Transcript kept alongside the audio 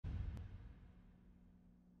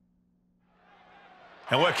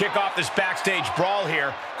And we'll kick off this backstage brawl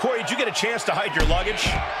here. Corey, did you get a chance to hide your luggage?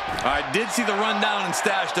 I did see the rundown and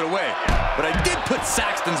stashed it away, but I did put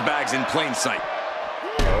Saxton's bags in plain sight.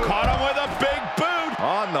 Caught him with a big boot.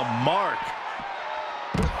 On the mark.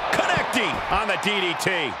 Connecting on the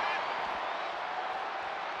DDT.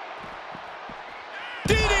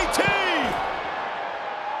 DDT!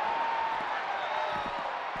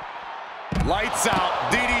 Lights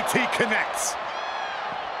out. DDT connects.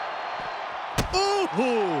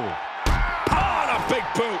 Ooh! On a big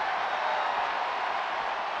boot.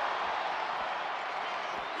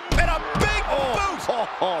 And a big boot!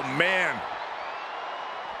 Oh, man.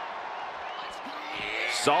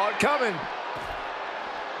 Saw it coming.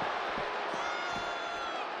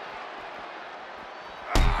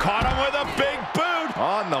 Caught him with a big boot.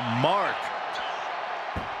 On the mark.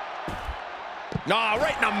 Nah,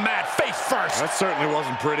 right in the mat, face first. That certainly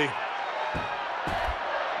wasn't pretty.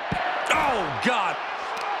 Oh, God.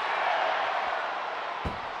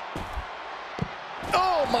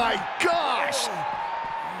 Oh, my gosh.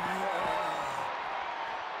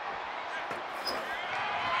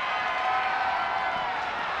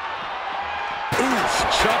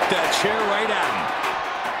 Chuck that chair right at him.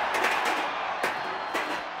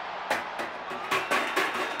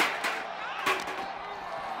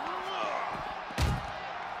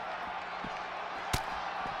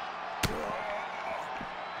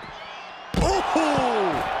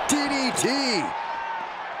 Oh, DDT.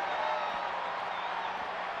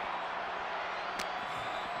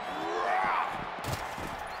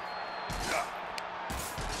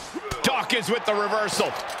 Dawkins with the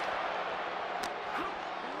reversal.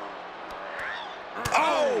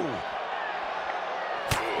 Oh!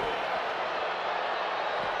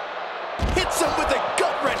 Hits him with a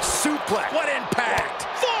gut-wrench suplex. What impact!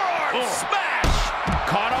 Forearm smash!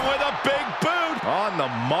 Caught him with a big boot. On the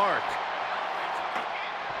mark.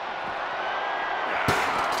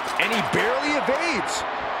 And he barely evades.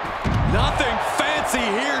 Nothing fancy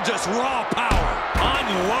here, just raw power.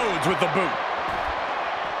 Unloads with the boot.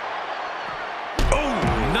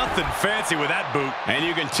 Nothing fancy with that boot. And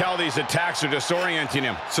you can tell these attacks are disorienting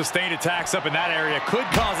him. Sustained attacks up in that area could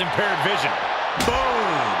cause impaired vision.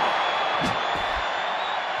 Boom!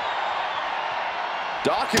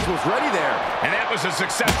 Dawkins was ready there. And that was a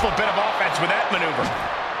successful bit of offense with that maneuver.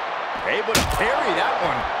 Able to parry that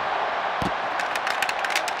one.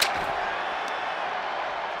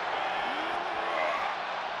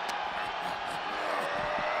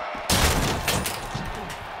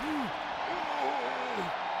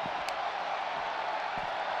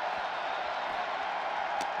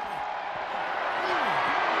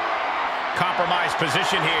 Compromised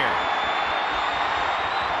position here.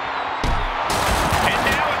 And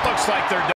now it looks like they're done.